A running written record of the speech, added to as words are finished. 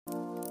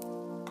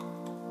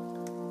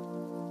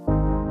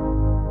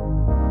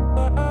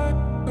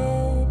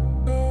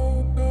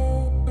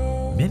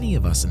Many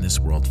of us in this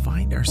world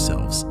find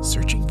ourselves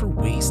searching for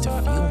ways to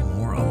feel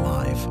more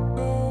alive.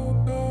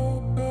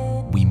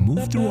 We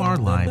move through our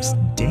lives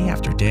day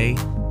after day,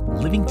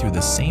 living through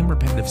the same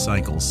repetitive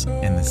cycles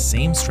and the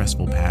same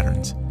stressful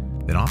patterns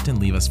that often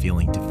leave us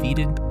feeling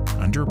defeated,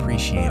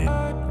 underappreciated,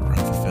 or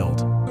unfulfilled.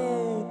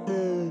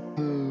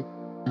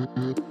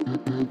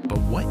 But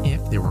what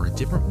if there were a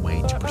different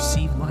way to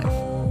perceive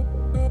life?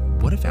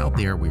 What if out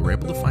there we were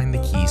able to find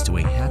the keys to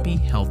a happy,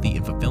 healthy,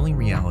 and fulfilling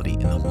reality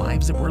in the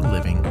lives that we're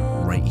living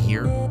right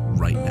here,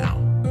 right now?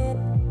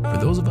 For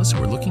those of us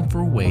who are looking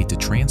for a way to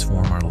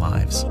transform our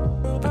lives,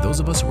 for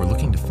those of us who are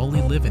looking to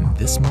fully live in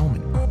this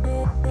moment,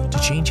 to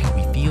change how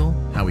we feel,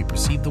 how we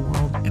perceive the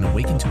world, and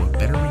awaken to a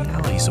better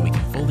reality so we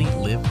can fully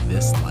live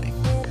this life.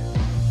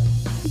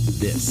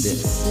 This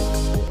is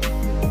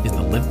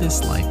the Live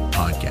This Life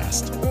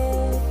podcast.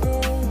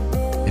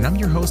 And I'm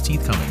your host,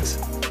 Heath Cummings.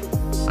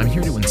 I'm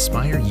here to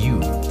inspire you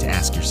to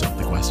ask yourself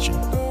the question,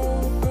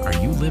 are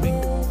you living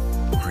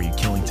or are you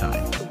killing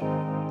time?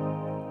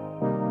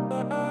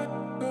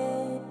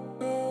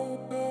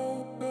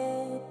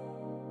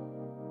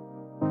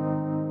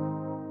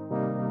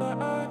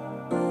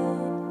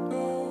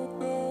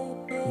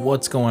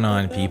 What's going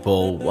on,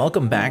 people?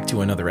 Welcome back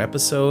to another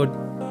episode.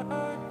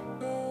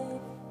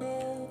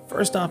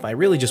 First off, I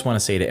really just want to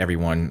say to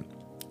everyone,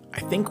 I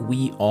think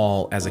we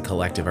all as a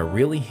collective are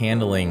really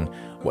handling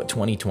what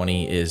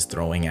 2020 is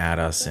throwing at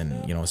us in,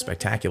 a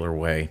spectacular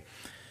way.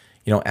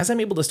 As I'm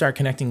able to start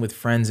connecting with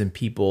friends and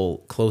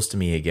people close to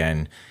me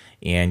again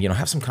and,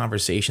 have some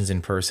conversations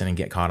in person and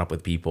get caught up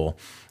with people,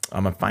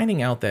 I'm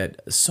finding out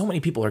that so many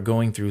people are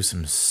going through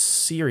some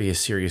serious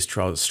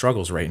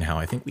struggles right now.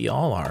 I think we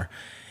all are.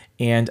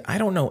 And I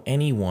don't know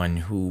anyone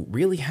who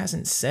really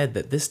hasn't said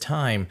that this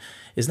time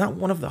is not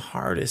one of the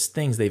hardest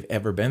things they've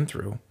ever been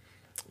through.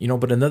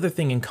 But another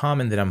thing in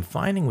common that I'm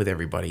finding with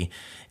everybody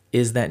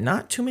is that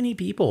not too many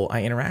people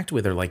I interact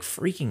with are like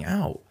freaking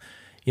out.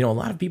 A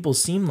lot of people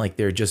seem like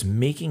they're just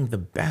making the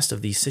best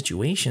of these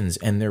situations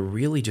and they're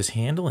really just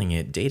handling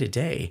it day to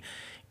day.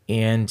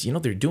 And,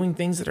 they're doing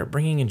things that are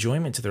bringing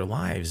enjoyment to their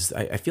lives.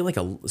 I feel like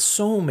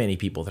so many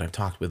people that I've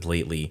talked with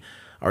lately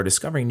are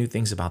discovering new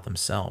things about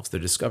themselves. They're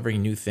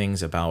discovering new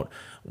things about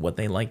what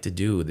they like to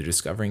do. They're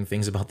discovering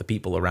things about the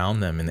people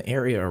around them and the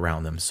area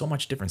around them, so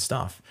much different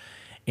stuff.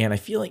 And I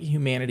feel like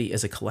humanity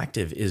as a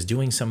collective is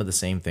doing some of the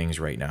same things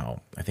right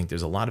now. I think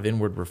there's a lot of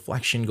inward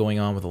reflection going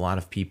on with a lot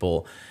of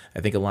people. I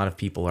think a lot of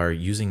people are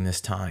using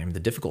this time, the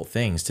difficult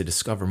things, to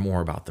discover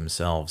more about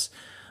themselves.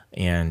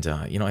 And,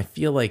 I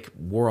feel like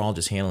we're all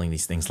just handling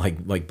these things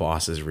like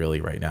bosses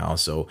really right now.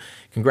 So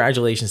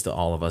congratulations to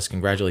all of us.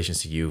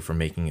 Congratulations to you for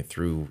making it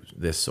through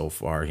this so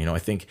far. I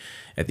think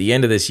at the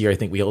end of this year, I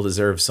think we all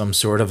deserve some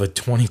sort of a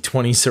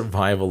 2020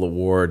 survival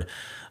award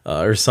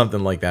or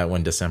something like that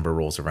when December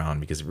rolls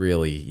around, because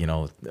really,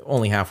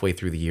 only halfway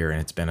through the year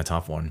and it's been a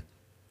tough one.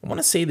 I want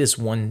to say this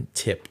one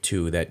tip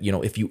too, that,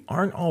 if you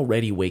aren't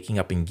already waking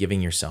up and giving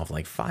yourself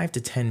like 5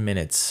 to 10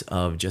 minutes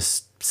of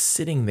just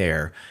sitting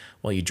there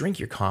while you drink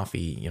your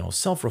coffee,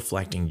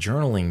 self-reflecting,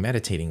 journaling,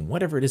 meditating,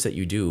 whatever it is that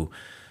you do,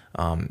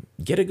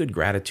 get a good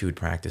gratitude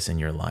practice in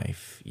your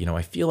life.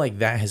 I feel like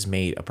that has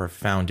made a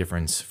profound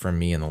difference for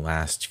me in the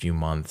last few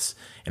months,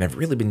 and I've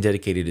really been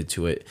dedicated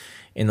to it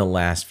in the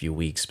last few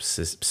weeks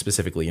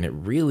specifically, and it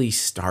really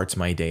starts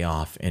my day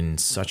off in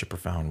such a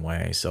profound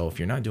way. So if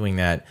you're not doing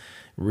that,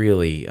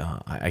 really,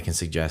 I can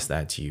suggest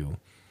that to you.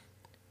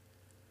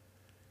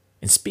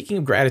 And speaking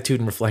of gratitude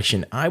and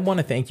reflection, I want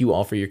to thank you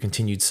all for your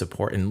continued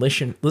support and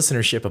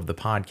listenership of the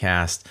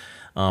podcast.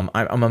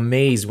 I'm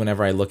amazed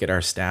whenever I look at our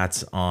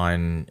stats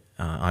on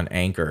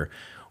Anchor,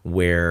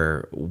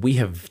 where we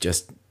have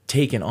just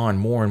taken on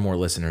more and more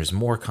listeners,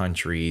 more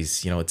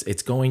countries.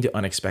 It's going to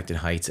unexpected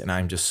heights, and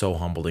I'm just so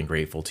humbled and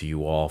grateful to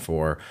you all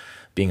for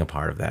being a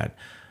part of that.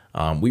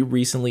 We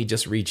recently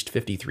just reached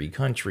 53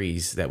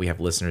 countries that we have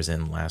listeners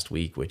in last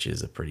week, which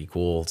is a pretty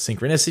cool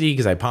synchronicity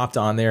because I popped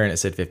on there and it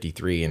said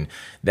 53, and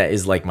that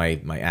is like my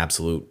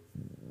absolute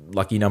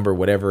lucky number,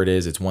 whatever it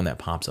is. It's one that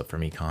pops up for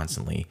me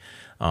constantly.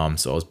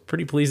 So I was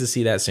pretty pleased to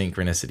see that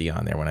synchronicity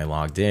on there when I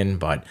logged in.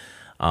 But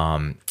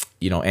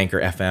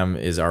Anchor FM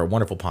is our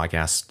wonderful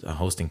podcast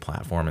hosting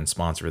platform and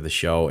sponsor of the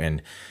show,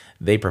 and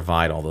they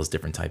provide all those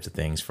different types of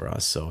things for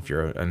us. So if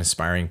you're an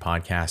aspiring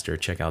podcaster,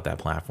 check out that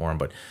platform.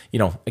 But,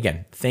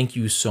 again, thank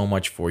you so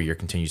much for your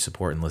continued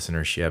support and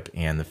listenership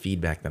and the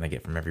feedback that I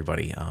get from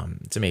everybody.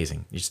 It's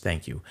amazing. Just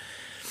thank you.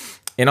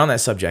 And on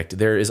that subject,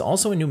 there is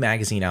also a new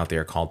magazine out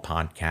there called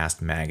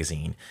Podcast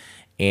Magazine.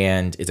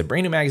 And it's a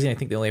brand new magazine. I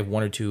think they only have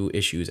 1 or 2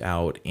 issues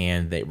out.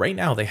 And right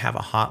now they have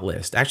a hot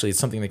list. Actually, it's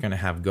something they're going to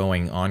have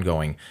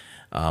ongoing.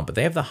 But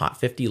they have the Hot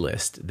 50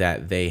 list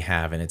that they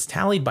have, and it's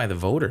tallied by the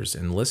voters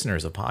and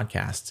listeners of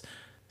podcasts.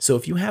 So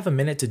if you have a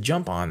minute to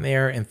jump on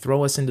there and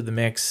throw us into the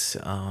mix,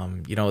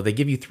 they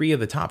give you 3 of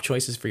the top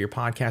choices for your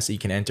podcast that you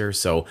can enter.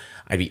 So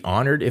I'd be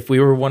honored if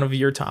we were one of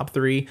your top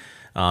 3.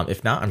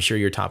 If not, I'm sure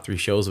your top 3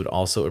 shows would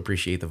also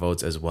appreciate the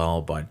votes as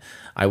well. But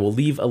I will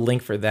leave a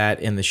link for that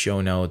in the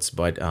show notes.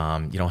 But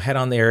head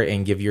on there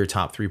and give your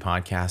top 3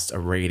 podcasts a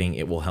rating.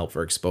 It will help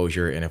for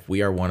exposure. And if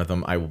we are one of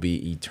them, I will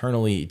be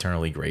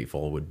eternally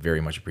grateful. Would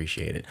very much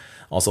appreciate it.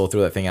 Also,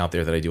 throw that thing out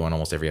there that I do on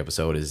almost every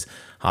episode is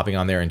hopping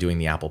on there and doing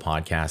the Apple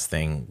Podcast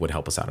thing would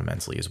help us out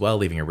immensely as well.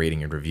 Leaving a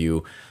rating and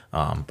review.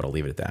 But I'll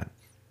leave it at that.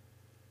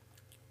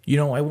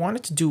 I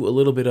wanted to do a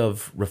little bit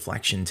of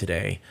reflection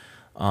today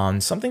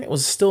on something that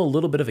was still a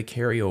little bit of a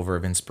carryover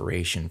of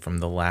inspiration from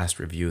the last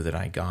review that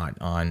I got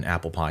on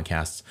Apple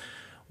Podcasts,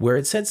 where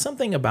it said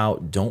something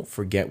about don't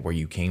forget where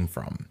you came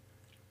from.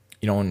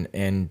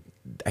 And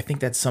I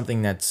think that's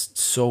something that's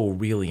so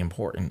really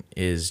important,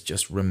 is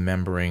just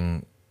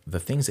remembering the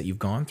things that you've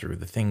gone through,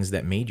 the things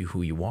that made you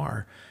who you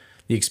are,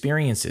 the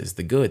experiences,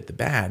 the good, the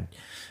bad,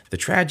 the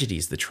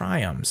tragedies, the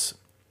triumphs.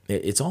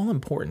 It's all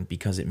important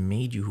because it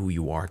made you who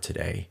you are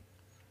today.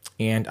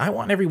 And I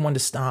want everyone to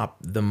stop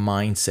the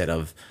mindset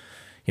of,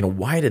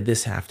 why did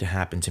this have to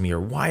happen to me? Or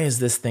why is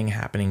this thing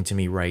happening to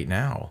me right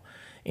now?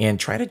 And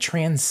try to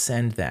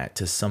transcend that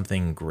to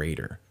something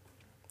greater.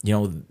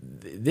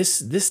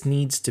 This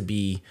needs to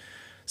be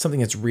something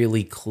that's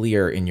really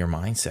clear in your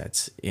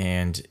mindsets.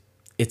 And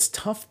it's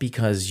tough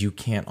because you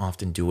can't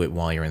often do it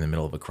while you're in the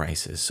middle of a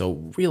crisis.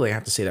 So really, I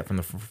have to say that from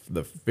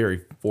the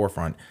very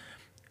forefront.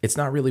 It's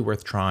not really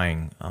worth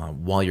trying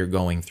while you're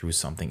going through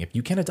something. If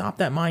you can adopt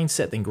that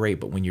mindset, then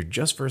great. But when you're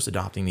just first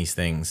adopting these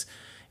things,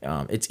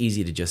 it's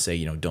easy to just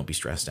say, don't be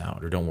stressed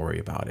out or don't worry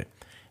about it.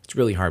 It's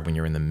really hard when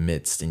you're in the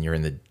midst and you're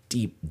in the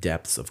deep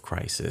depths of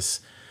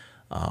crisis.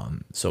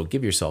 So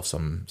give yourself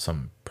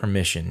some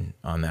permission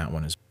on that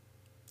one.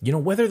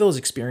 Whether those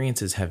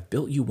experiences have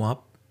built you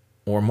up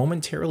or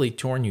momentarily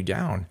torn you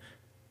down,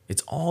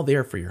 it's all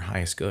there for your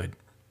highest good.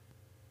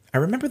 I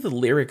remember the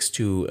lyrics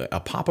to a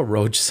Papa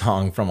Roach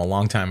song from a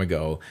long time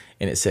ago,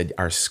 and it said,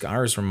 "Our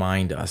scars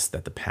remind us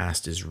that the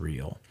past is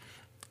real."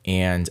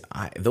 And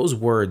those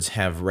words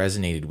have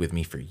resonated with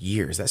me for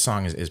years. That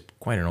song is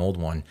quite an old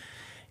one,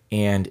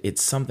 and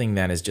it's something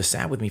that has just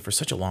sat with me for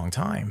such a long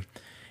time.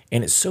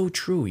 And it's so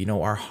true.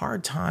 Our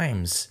hard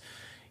times,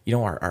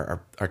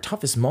 our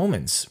toughest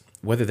moments,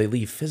 whether they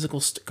leave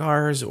physical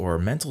scars or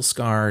mental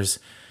scars,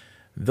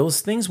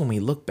 those things, when we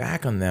look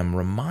back on them,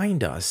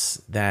 remind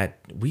us that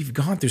we've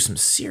gone through some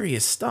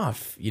serious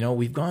stuff.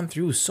 We've gone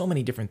through so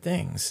many different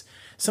things.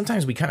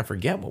 Sometimes we kind of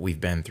forget what we've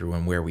been through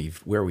and where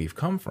we've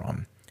come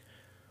from.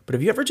 But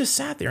have you ever just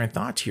sat there and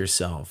thought to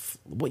yourself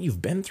what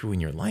you've been through in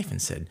your life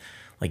and said,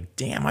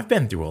 damn, I've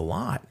been through a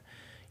lot.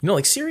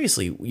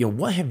 Seriously,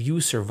 what have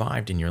you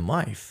survived in your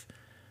life?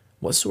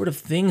 What sort of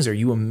things are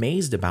you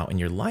amazed about in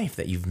your life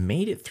that you've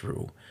made it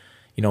through?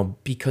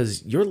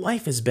 Because your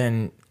life has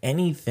been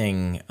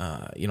anything,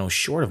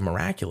 short of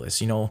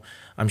miraculous.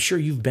 I'm sure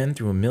you've been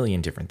through a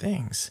million different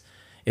things.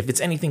 If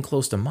it's anything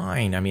close to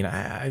mine,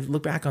 I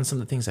look back on some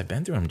of the things I've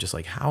been through. I'm just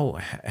like, how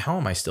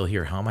am I still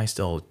here? How am I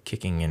still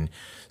kicking and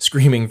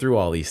screaming through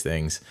all these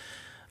things?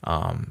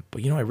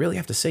 But I really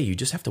have to say, you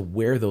just have to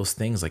wear those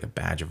things like a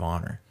badge of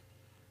honor.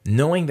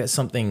 Knowing that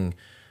something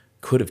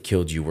could have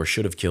killed you or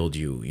should have killed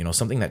you,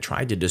 something that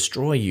tried to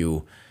destroy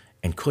you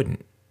and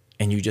couldn't.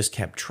 And you just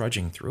kept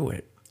trudging through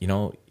it.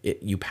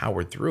 You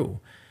powered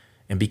through.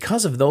 And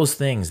because of those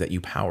things that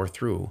you power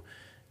through,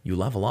 you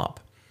level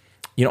up.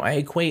 I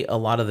equate a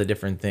lot of the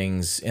different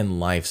things in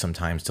life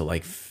sometimes to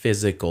like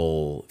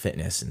physical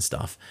fitness and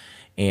stuff.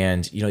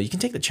 And, you can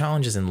take the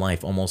challenges in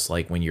life almost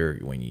like when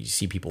you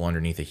see people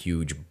underneath a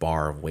huge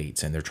bar of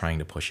weights and they're trying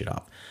to push it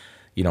up.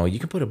 You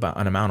can put about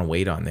an amount of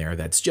weight on there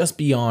that's just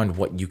beyond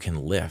what you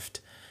can lift.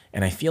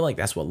 And I feel like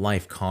that's what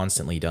life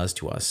constantly does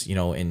to us,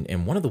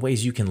 and one of the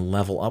ways you can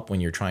level up when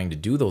you're trying to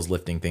do those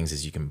lifting things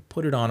is you can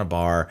put it on a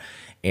bar,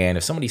 and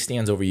if somebody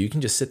stands over you, you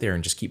can just sit there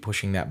and just keep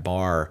pushing that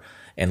bar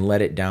and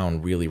let it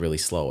down really, really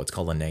slow. It's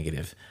called a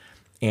negative.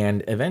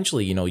 And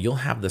eventually, you'll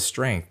have the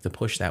strength to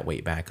push that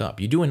weight back up.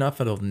 You do enough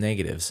of those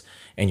negatives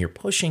and you're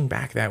pushing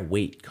back that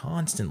weight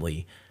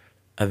constantly.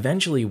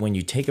 Eventually, when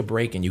you take a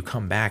break and you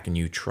come back and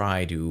you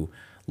try to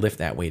lift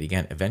that weight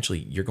again, eventually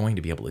you're going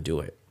to be able to do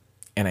it.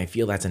 And I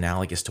feel that's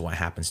analogous to what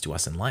happens to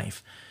us in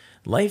life.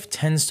 Life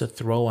tends to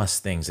throw us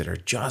things that are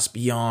just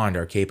beyond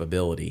our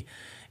capability,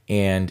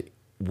 and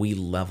we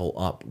level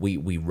up.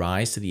 We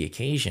rise to the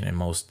occasion in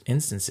most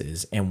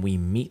instances, and we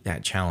meet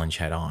that challenge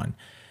head on.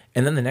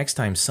 And then the next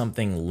time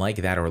something like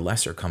that or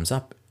lesser comes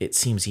up, it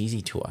seems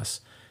easy to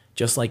us.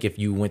 Just like if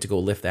you went to go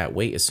lift that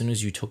weight, as soon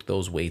as you took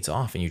those weights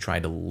off and you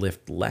tried to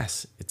lift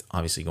less, it's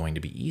obviously going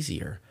to be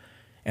easier.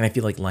 And I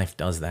feel like life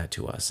does that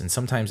to us. And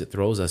sometimes it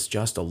throws us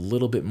just a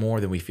little bit more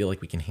than we feel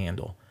like we can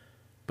handle.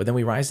 But then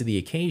we rise to the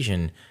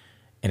occasion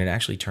and it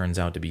actually turns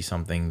out to be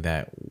something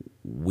that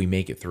we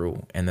make it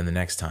through. And then the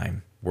next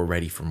time we're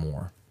ready for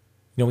more.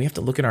 We have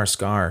to look at our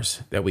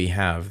scars that we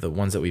have, the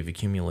ones that we've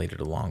accumulated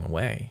along the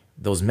way.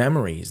 Those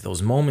memories,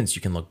 those moments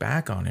you can look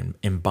back on and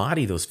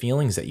embody those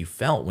feelings that you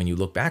felt when you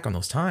look back on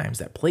those times,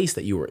 that place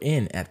that you were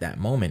in at that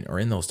moment or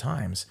in those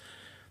times.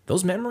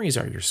 those memories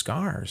are your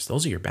scars.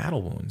 Those are your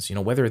battle wounds,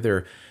 whether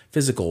they're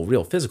physical,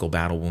 real physical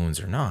battle wounds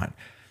or not.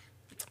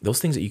 Those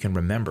things that you can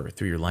remember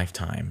through your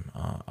lifetime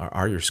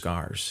are your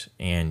scars,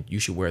 and you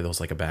should wear those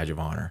like a badge of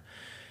honor.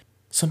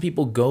 Some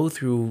people go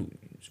through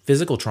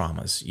physical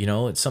traumas,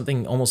 it's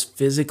something almost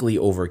physically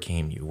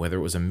overcame you, whether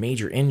it was a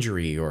major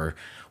injury or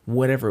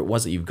whatever it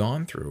was that you've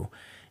gone through,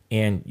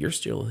 and you're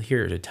still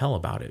here to tell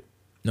about it.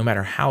 No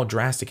matter how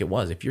drastic it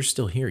was, if you're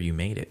still here, you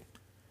made it.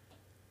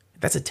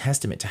 That's a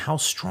testament to how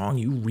strong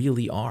you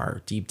really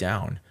are deep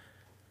down.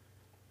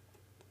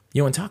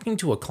 In talking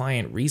to a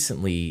client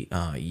recently,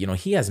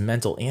 he has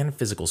mental and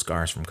physical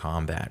scars from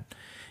combat.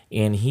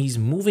 And he's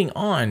moving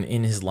on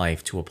in his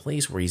life to a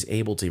place where he's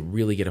able to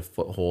really get a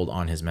foothold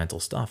on his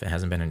mental stuff. It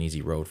hasn't been an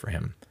easy road for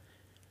him.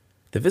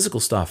 The physical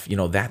stuff,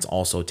 that's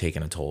also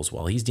taken a toll as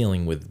well. He's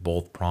dealing with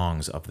both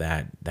prongs of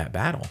that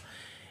battle.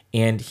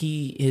 And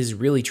he is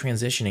really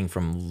transitioning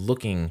from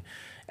looking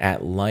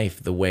at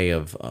life the way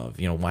of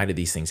why did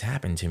these things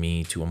happen to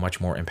me, to a much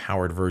more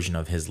empowered version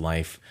of his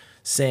life,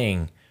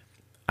 saying,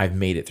 I've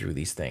made it through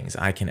these things.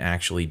 I can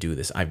actually do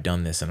this. I've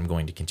done this, and I'm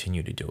going to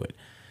continue to do it.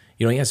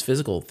 He has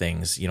physical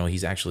things.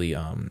 He's actually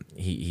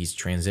he's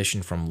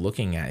transitioned from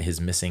looking at his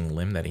missing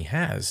limb that he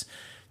has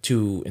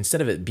to,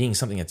 instead of it being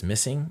something that's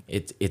missing,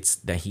 it's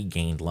that he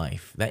gained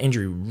life. That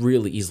injury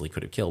really easily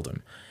could have killed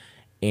him.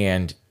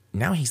 And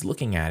now he's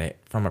looking at it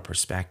from a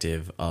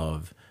perspective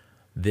of,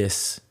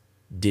 this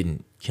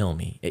didn't kill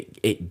me.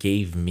 It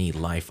gave me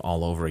life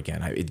all over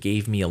again. It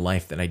gave me a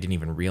life that I didn't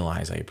even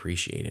realize I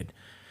appreciated.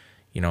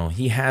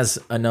 He has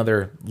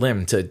another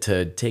limb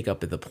to take up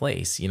the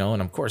place,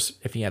 and of course,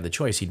 if he had the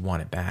choice, he'd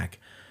want it back.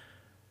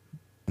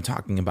 I'm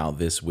talking about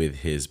this with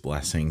his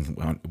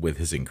blessing, with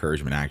his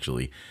encouragement,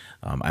 actually.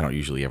 I don't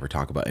usually ever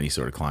talk about any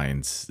sort of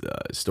clients'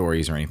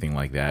 stories or anything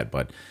like that,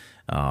 but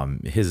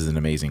his is an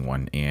amazing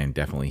one, and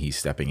definitely he's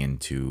stepping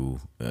into,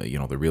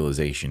 the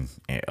realization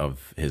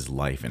of his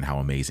life and how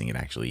amazing it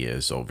actually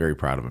is. So very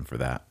proud of him for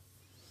that.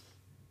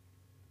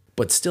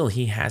 But still,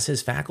 he has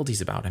his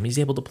faculties about him. He's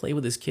able to play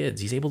with his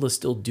kids. He's able to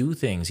still do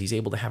things. He's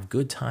able to have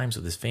good times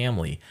with his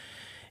family.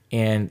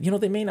 And,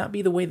 they may not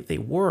be the way that they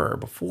were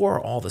before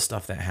all the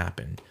stuff that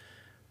happened.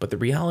 But the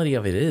reality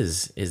of it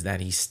is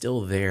that he's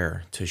still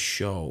there to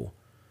show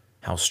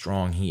how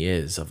strong he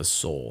is of a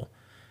soul.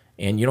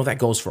 And, that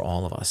goes for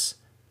all of us.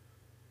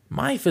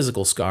 My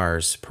physical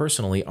scars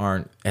personally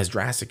aren't as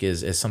drastic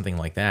as something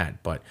like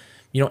that. But,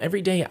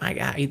 every day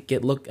I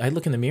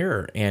look in the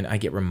mirror and I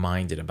get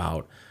reminded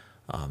about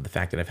the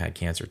fact that I've had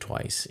cancer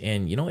twice,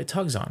 and it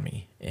tugs on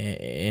me,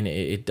 and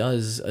it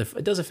does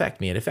affect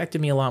me. It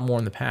affected me a lot more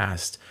in the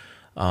past.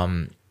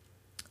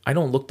 I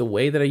don't look the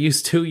way that I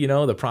used to.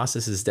 The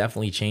process has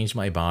definitely changed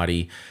my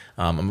body.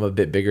 I'm a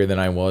bit bigger than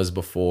I was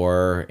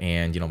before,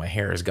 and my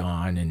hair is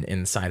gone,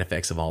 and side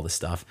effects of all this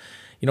stuff.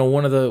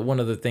 One of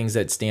the things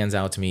that stands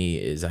out to me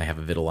is I have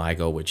a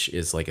vitiligo, which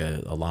is like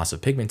a loss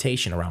of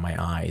pigmentation around my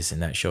eyes,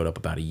 and that showed up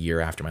about a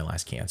year after my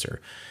last cancer,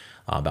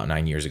 about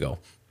 9 years ago.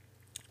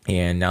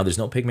 And now there's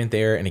no pigment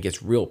there, and it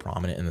gets real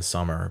prominent in the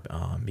summer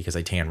because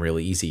I tan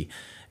really easy,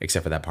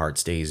 except for that part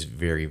stays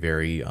very,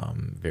 very,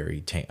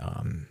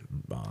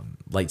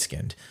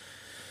 light-skinned.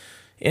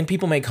 And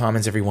people make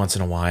comments every once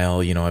in a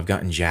while. I've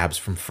gotten jabs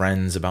from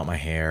friends about my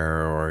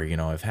hair, or,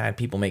 I've had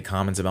people make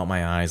comments about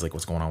my eyes, like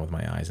what's going on with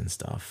my eyes and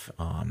stuff.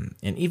 And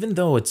even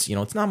though it's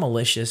not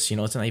malicious,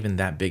 it's not even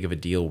that big of a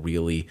deal,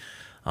 really,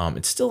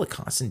 it's still a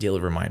constant daily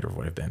reminder of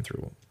what I've been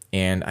through.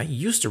 And I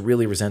used to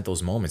really resent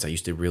those moments. I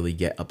used to really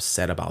get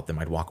upset about them.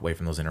 I'd walk away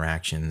from those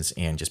interactions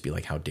and just be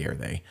like, how dare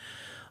they?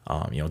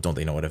 Don't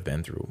they know what I've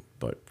been through?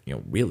 But,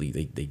 really,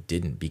 they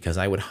didn't, because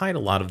I would hide a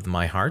lot of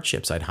my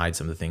hardships. I'd hide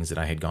some of the things that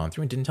I had gone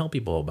through and didn't tell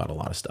people about a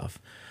lot of stuff.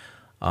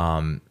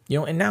 And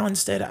now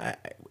instead,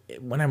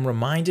 when I'm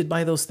reminded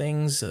by those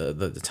things,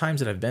 the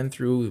times that I've been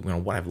through,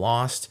 what I've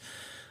lost,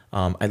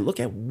 I look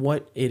at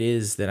what it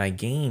is that I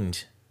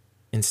gained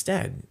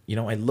instead.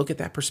 I look at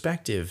that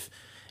perspective,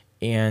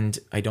 and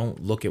I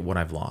don't look at what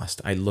I've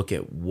lost. I look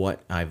at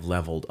what I've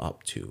leveled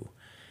up to.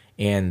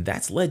 And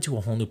that's led to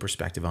a whole new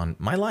perspective on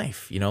my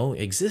life,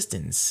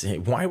 existence,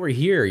 why we're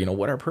here,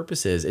 what our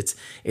purpose is.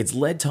 It's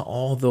led to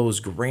all those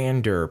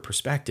grander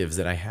perspectives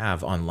that I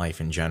have on life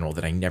in general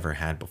that I never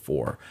had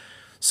before.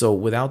 So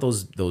without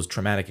those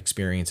traumatic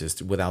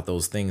experiences, without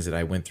those things that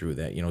I went through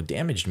that,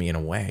 damaged me in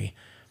a way,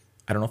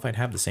 I don't know if I'd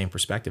have the same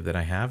perspective that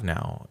I have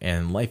now.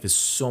 And life is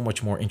so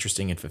much more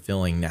interesting and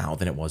fulfilling now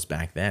than it was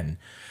back then.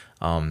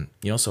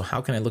 So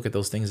how can I look at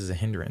those things as a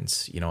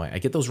hindrance? I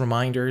get those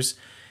reminders,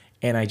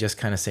 and I just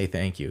kind of say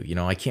thank you.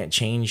 I can't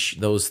change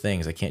those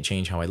things. I can't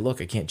change how I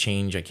look. I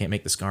can't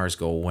make the scars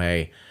go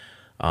away.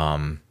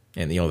 And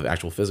the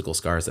actual physical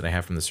scars that I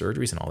have from the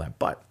surgeries and all that,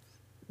 but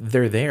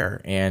they're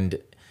there, and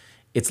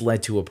it's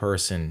led to a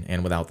person.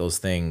 And without those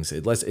things,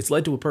 it's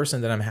led to a person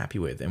that I'm happy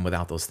with. And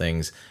without those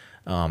things,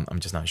 I'm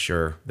just not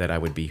sure that I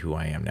would be who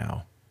I am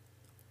now.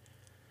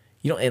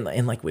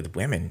 And like with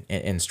women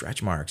and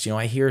stretch marks,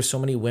 I hear so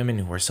many women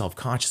who are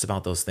self-conscious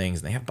about those things,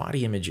 and they have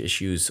body image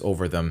issues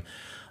over them.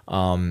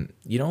 And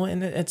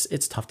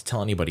it's tough to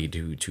tell anybody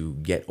to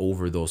get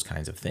over those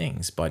kinds of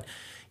things. But,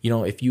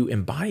 if you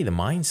embody the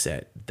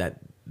mindset that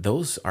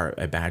those are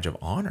a badge of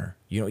honor,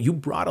 you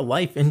brought a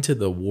life into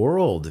the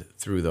world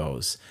through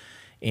those.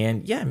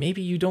 And yeah,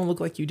 maybe you don't look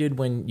like you did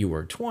when you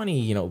were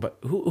 20, but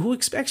who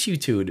expects you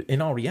to?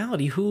 In all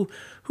reality, who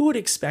would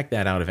expect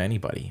that out of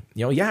anybody?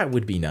 Yeah, it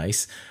would be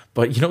nice,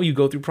 but you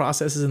go through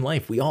processes in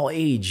life. We all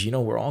age,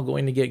 we're all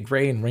going to get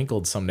gray and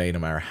wrinkled someday, no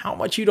matter how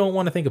much you don't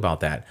want to think about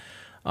that.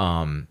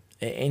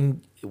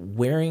 And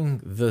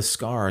wearing the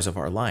scars of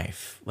our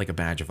life like a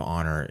badge of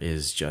honor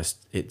is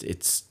just,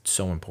 it's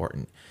so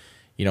important.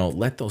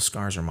 Let those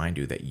scars remind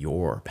you that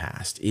your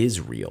past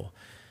is real.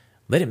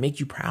 Let it make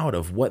you proud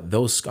of what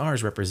those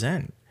scars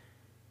represent.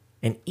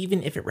 And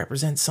even if it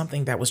represents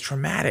something that was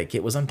traumatic,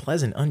 it was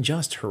unpleasant,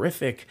 unjust,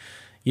 horrific,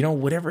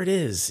 whatever it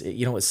is,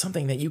 it's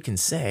something that you can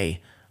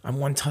say, I'm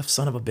one tough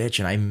son of a bitch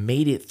and I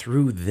made it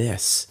through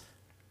this.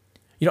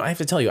 I have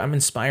to tell you, I'm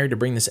inspired to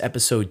bring this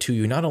episode to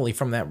you, not only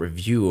from that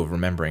review of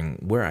remembering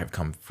where I've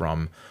come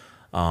from,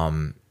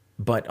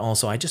 but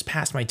also I just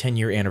passed my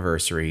 10-year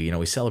anniversary.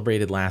 We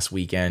celebrated last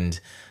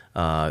weekend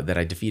that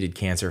I defeated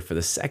cancer for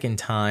the second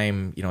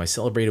time. I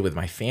celebrated with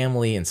my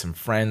family and some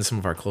friends, some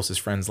of our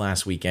closest friends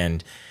last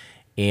weekend.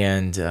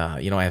 And,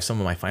 I have some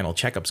of my final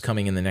checkups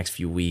coming in the next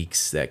few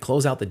weeks that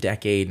close out the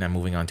decade, and I'm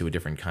moving on to a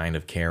different kind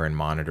of care and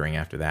monitoring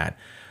after that.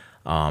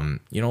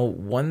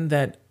 One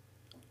that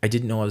I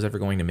didn't know I was ever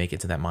going to make it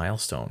to that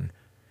milestone.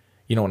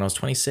 When I was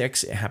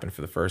 26, it happened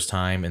for the first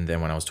time. And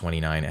then when I was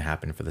 29, it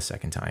happened for the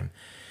second time.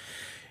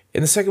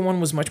 And the second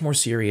one was much more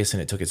serious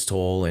and it took its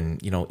toll.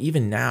 And,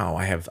 even now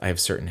I have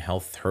certain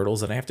health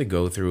hurdles that I have to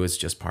go through. It's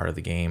just part of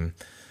the game.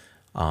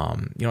 I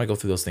go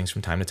through those things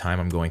from time to time.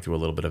 I'm going through a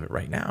little bit of it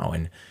right now.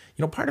 And,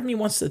 part of me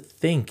wants to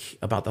think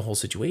about the whole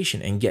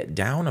situation and get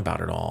down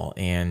about it all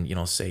and,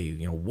 say,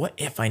 what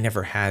if I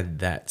never had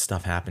that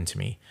stuff happen to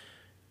me?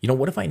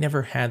 What if I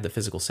never had the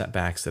physical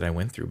setbacks that I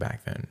went through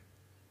back then?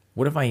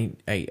 What if I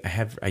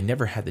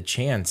never had the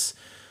chance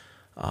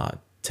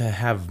to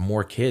have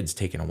more kids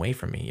taken away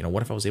from me?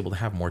 What if I was able to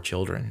have more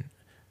children?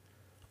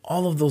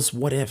 All of those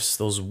what ifs,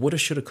 those woulda,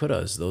 shoulda,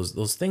 couldas,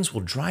 those things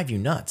will drive you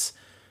nuts.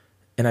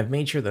 And I've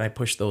made sure that I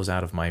push those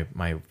out of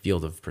my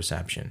field of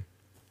perception.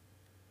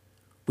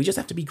 We just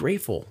have to be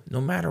grateful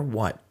no matter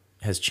what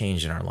has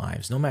changed in our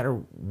lives, no matter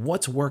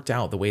what's worked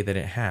out the way that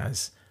it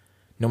has,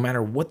 no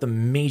matter what the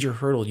major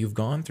hurdle you've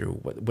gone through,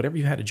 whatever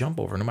you had to jump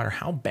over, no matter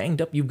how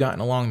banged up you've gotten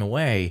along the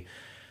way,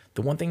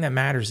 the one thing that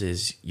matters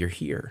is you're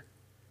here.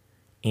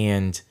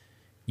 And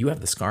you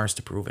have the scars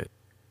to prove it.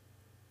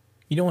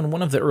 In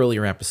one of the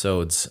earlier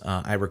episodes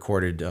I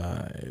recorded,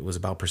 it was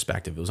about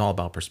perspective. It was all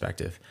about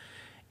perspective.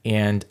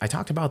 And I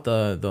talked about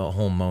the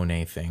whole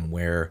Monet thing,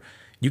 where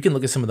you can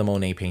look at some of the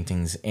Monet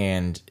paintings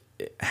and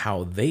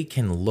how they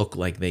can look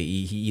like he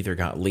either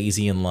got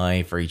lazy in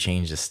life or he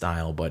changed his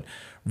style. But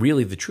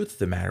really, the truth of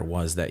the matter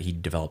was that he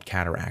developed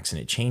cataracts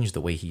and it changed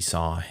the way he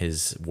saw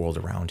his world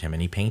around him.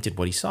 And he painted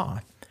what he saw.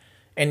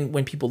 And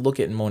when people look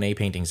at Monet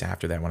paintings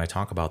after that, when I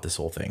talk about this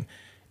whole thing,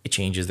 it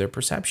changes their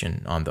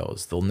perception on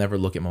those. They'll never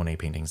look at Monet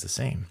paintings the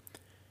same.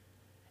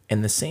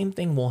 And the same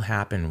thing will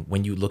happen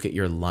when you look at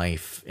your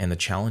life and the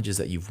challenges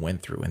that you've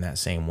went through in that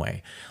same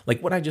way.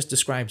 Like what I just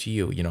described to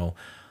you,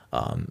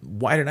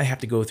 why did I have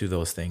to go through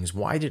those things?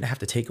 Why did I have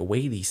to take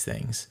away these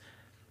things?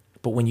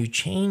 But when you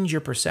change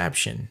your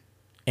perception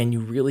and you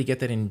really get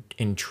that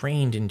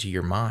entrained into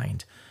your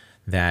mind,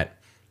 that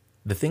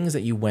the things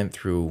that you went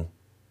through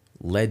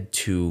led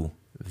to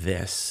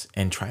this,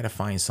 and try to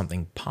find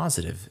something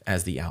positive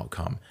as the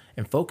outcome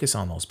and focus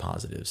on those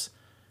positives,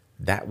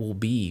 that will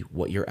be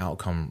what your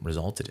outcome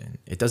resulted in.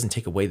 It doesn't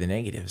take away the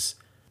negatives.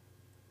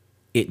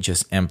 It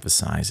just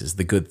emphasizes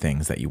the good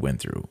things that you went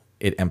through.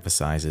 It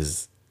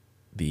emphasizes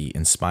the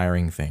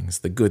inspiring things,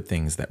 the good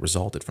things that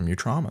resulted from your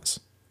traumas.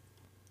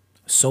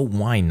 So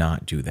why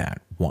not do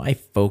that? Why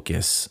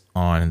focus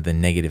on the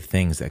negative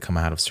things that come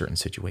out of certain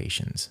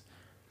situations?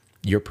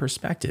 Your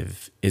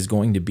perspective is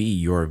going to be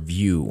your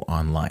view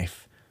on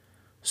life.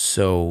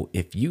 So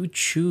if you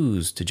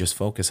choose to just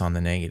focus on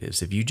the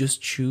negatives, if you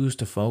just choose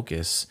to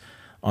focus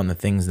on the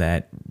things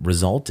that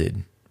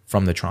resulted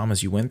from the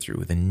traumas you went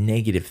through, the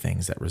negative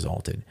things that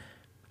resulted,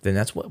 then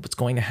that's what's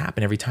going to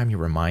happen every time you're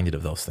reminded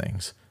of those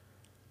things.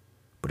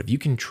 But if you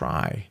can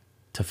try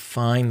to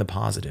find the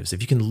positives, if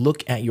you can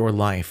look at your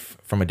life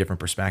from a different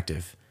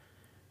perspective,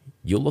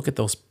 you'll look at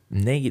those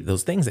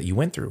things that you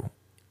went through,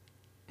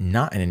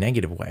 not in a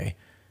negative way.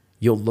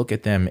 You'll look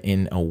at them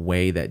in a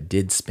way that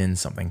did spin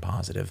something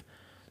positive.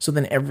 So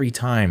then every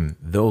time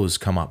those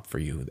come up for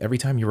you, every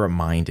time you're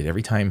reminded,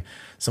 every time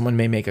someone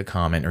may make a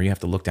comment or you have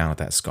to look down at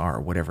that scar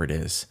or whatever it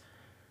is,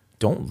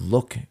 don't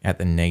look at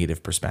the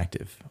negative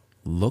perspective.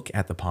 Look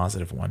at the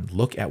positive one.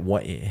 Look at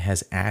what it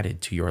has added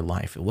to your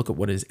life. Look at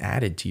what is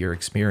added to your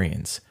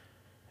experience.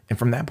 And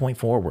from that point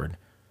forward,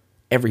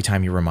 every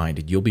time you're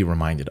reminded, you'll be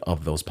reminded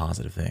of those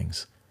positive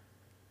things.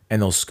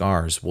 And those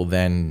scars will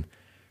then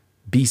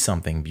be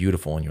something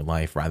beautiful in your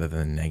life rather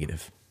than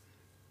negative.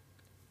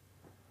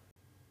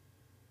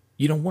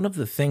 One of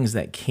the things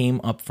that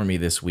came up for me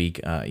this week,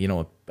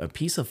 a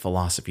piece of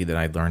philosophy that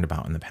I'd learned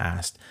about in the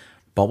past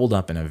bubbled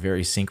up in a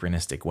very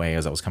synchronistic way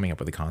as I was coming up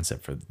with the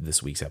concept for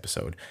this week's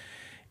episode.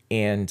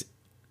 And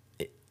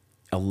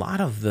a lot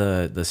of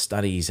the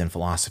studies and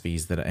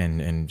philosophies that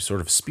and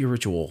sort of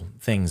spiritual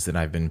things that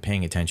I've been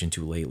paying attention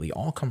to lately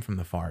all come from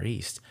the Far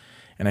East.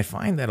 And I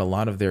find that a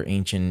lot of their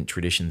ancient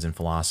traditions and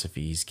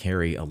philosophies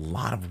carry a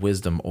lot of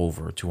wisdom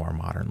over to our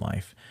modern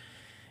life.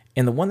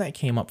 And the one that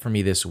came up for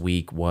me this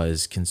week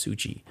was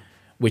kintsugi,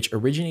 which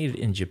originated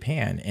in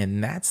Japan.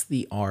 And that's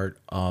the art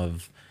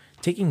of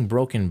taking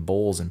broken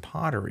bowls and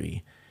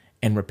pottery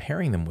and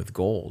repairing them with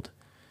gold.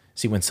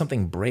 See, when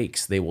something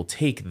breaks, they will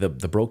take the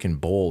broken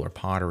bowl or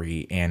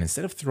pottery, and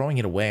instead of throwing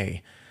it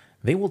away,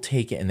 they will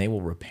take it and they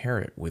will repair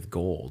it with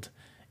gold.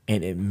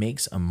 And it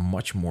makes a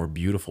much more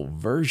beautiful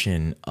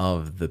version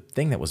of the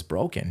thing that was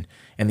broken.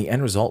 And the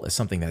end result is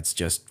something that's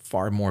just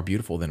far more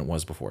beautiful than it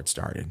was before it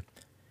started.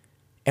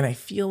 And I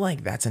feel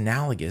like that's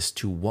analogous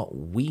to what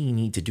we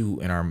need to do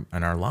in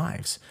our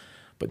lives.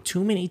 But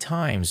too many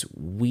times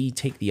we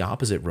take the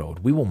opposite road.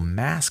 We will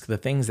mask the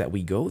things that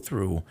we go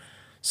through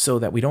so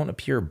that we don't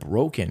appear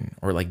broken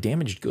or like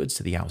damaged goods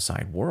to the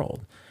outside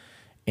world.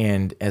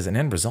 And as an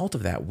end result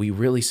of that, we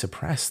really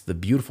suppress the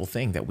beautiful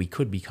thing that we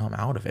could become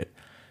out of it.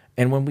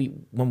 And when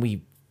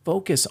we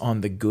focus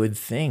on the good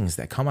things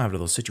that come out of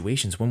those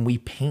situations, when we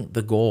paint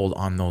the gold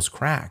on those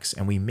cracks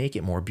and we make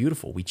it more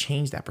beautiful, we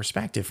change that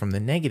perspective from the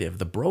negative,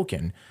 the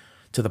broken,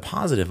 to the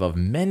positive of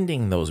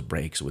mending those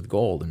breaks with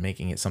gold and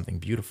making it something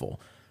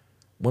beautiful.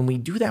 When we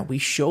do that, we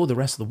show the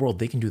rest of the world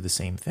they can do the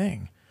same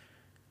thing.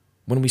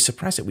 When we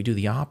suppress it, we do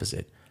the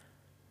opposite.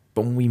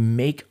 But when we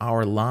make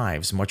our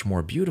lives much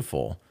more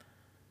beautiful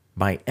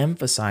by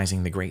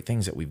emphasizing the great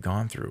things that we've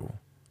gone through,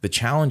 the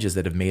challenges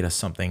that have made us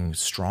something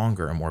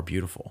stronger and more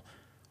beautiful,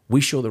 we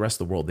show the rest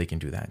of the world they can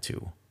do that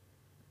too.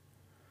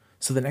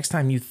 So the next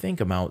time you think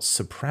about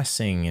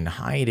suppressing and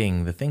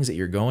hiding the things that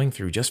you're going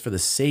through just for the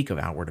sake of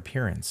outward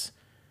appearance,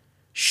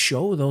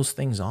 show those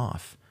things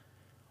off.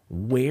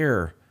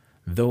 Wear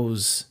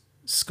those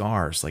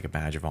scars like a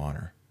badge of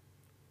honor.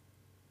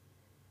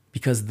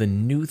 Because the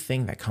new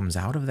thing that comes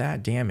out of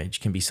that damage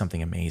can be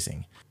something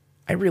amazing.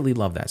 I really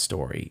love that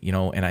story,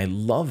 and I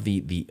love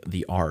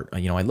the art.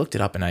 I looked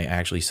it up and I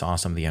actually saw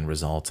some of the end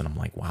results, and I'm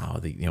like, wow,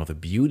 the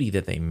beauty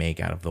that they make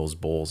out of those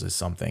bowls is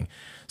something.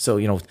 So,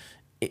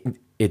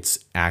 its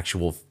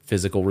actual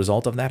physical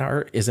result of that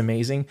art is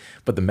amazing,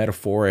 but the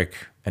metaphoric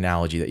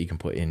analogy that you can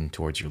put in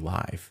towards your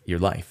life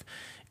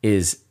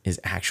is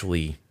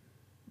actually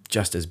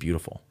just as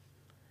beautiful.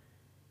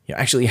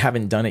 Actually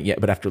haven't done it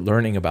yet, but after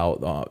learning about,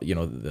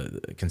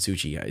 the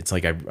kintsugi, it's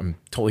like I'm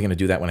totally going to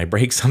do that when I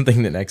break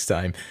something the next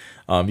time,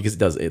 because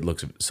it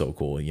looks so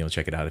cool.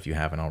 Check it out if you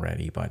haven't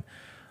already. But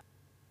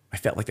I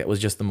felt like that was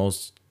just the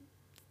most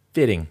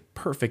fitting,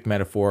 perfect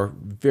metaphor.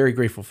 Very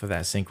grateful for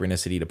that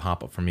synchronicity to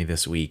pop up for me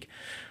this week.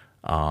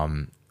 But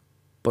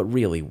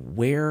really,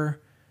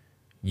 wear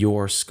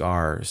your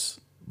scars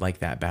like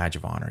that badge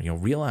of honor.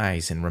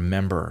 Realize and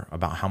remember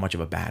about how much of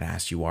a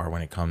badass you are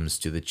when it comes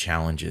to the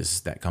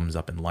challenges that comes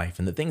up in life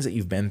and the things that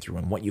you've been through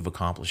and what you've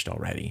accomplished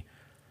already.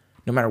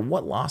 No matter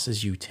what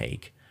losses you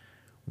take,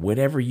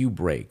 whatever you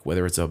break,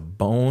 whether it's a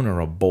bone or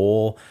a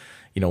bowl,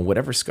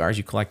 whatever scars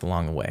you collect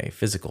along the way,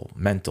 physical,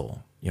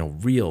 mental,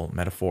 real,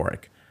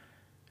 metaphoric,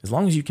 as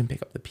long as you can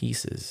pick up the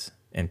pieces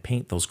and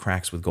paint those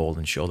cracks with gold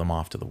and show them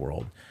off to the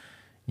world,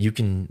 you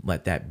can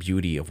let that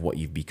beauty of what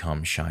you've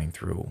become shine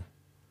through.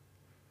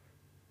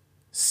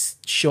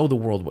 Show the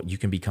world what you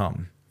can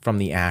become from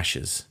the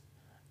ashes.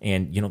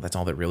 And, that's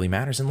all that really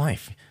matters in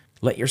life.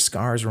 Let your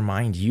scars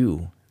remind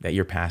you that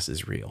your past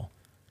is real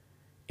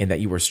and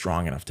that you were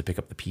strong enough to pick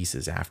up the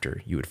pieces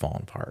after you had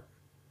fallen apart.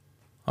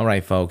 All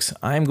right, folks,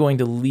 I'm going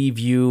to leave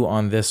you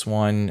on this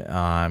one.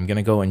 I'm going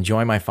to go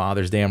enjoy my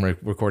Father's Day. I'm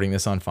recording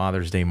this on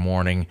Father's Day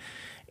morning,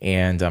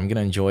 and I'm going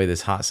to enjoy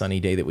this hot, sunny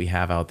day that we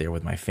have out there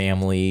with my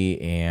family.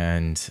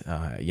 And,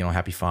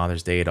 happy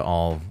Father's Day to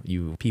all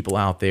you people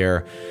out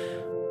there.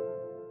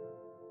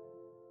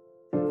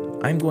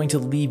 I'm going to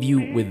leave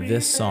you with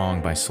this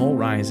song by Soul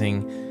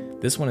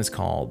Rising. This one is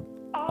called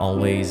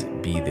Always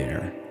Be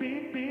There.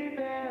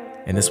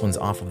 And this one's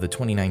off of the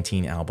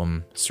 2019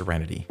 album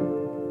Serenity.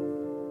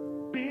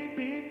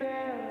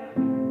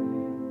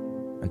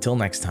 Until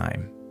next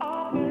time,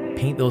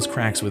 paint those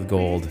cracks with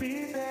gold.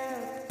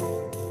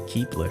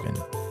 Keep living.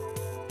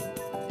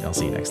 And I'll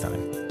see you next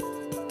time.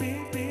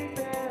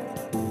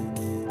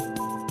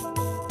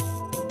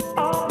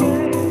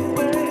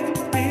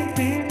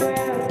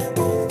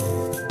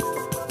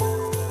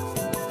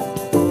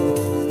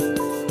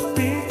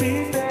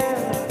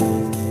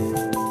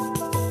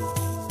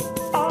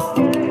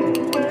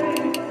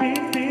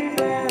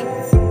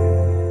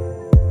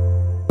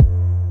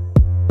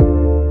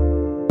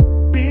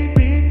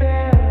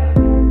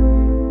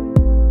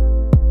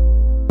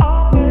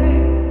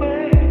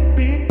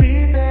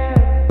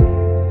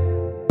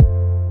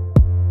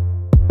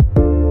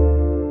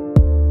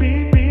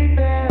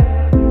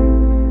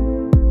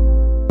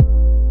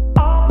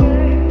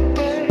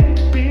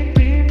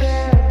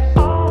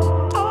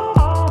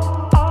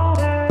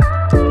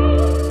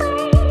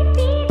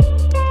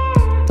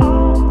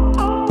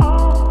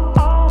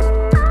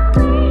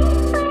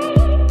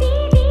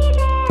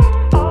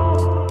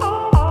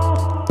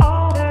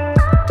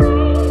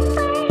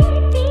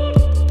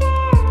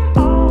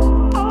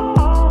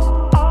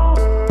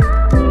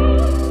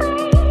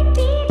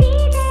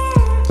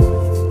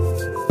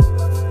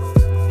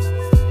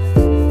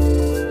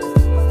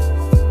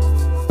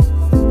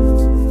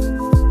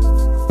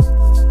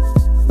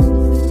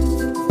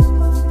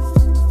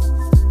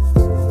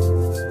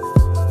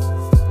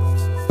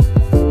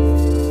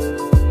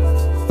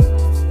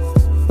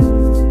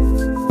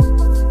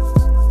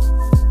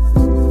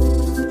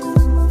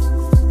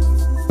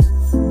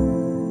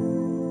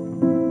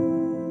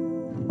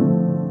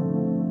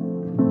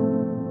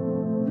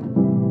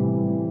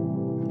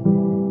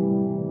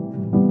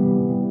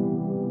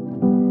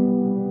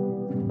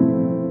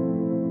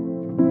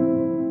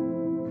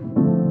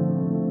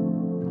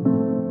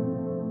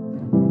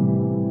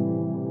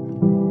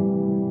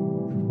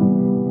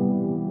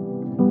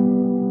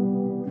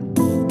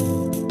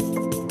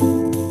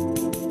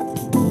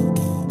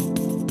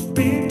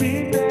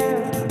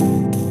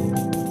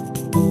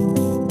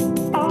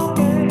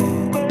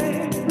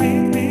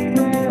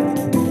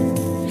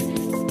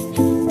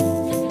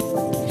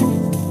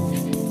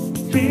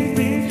 Be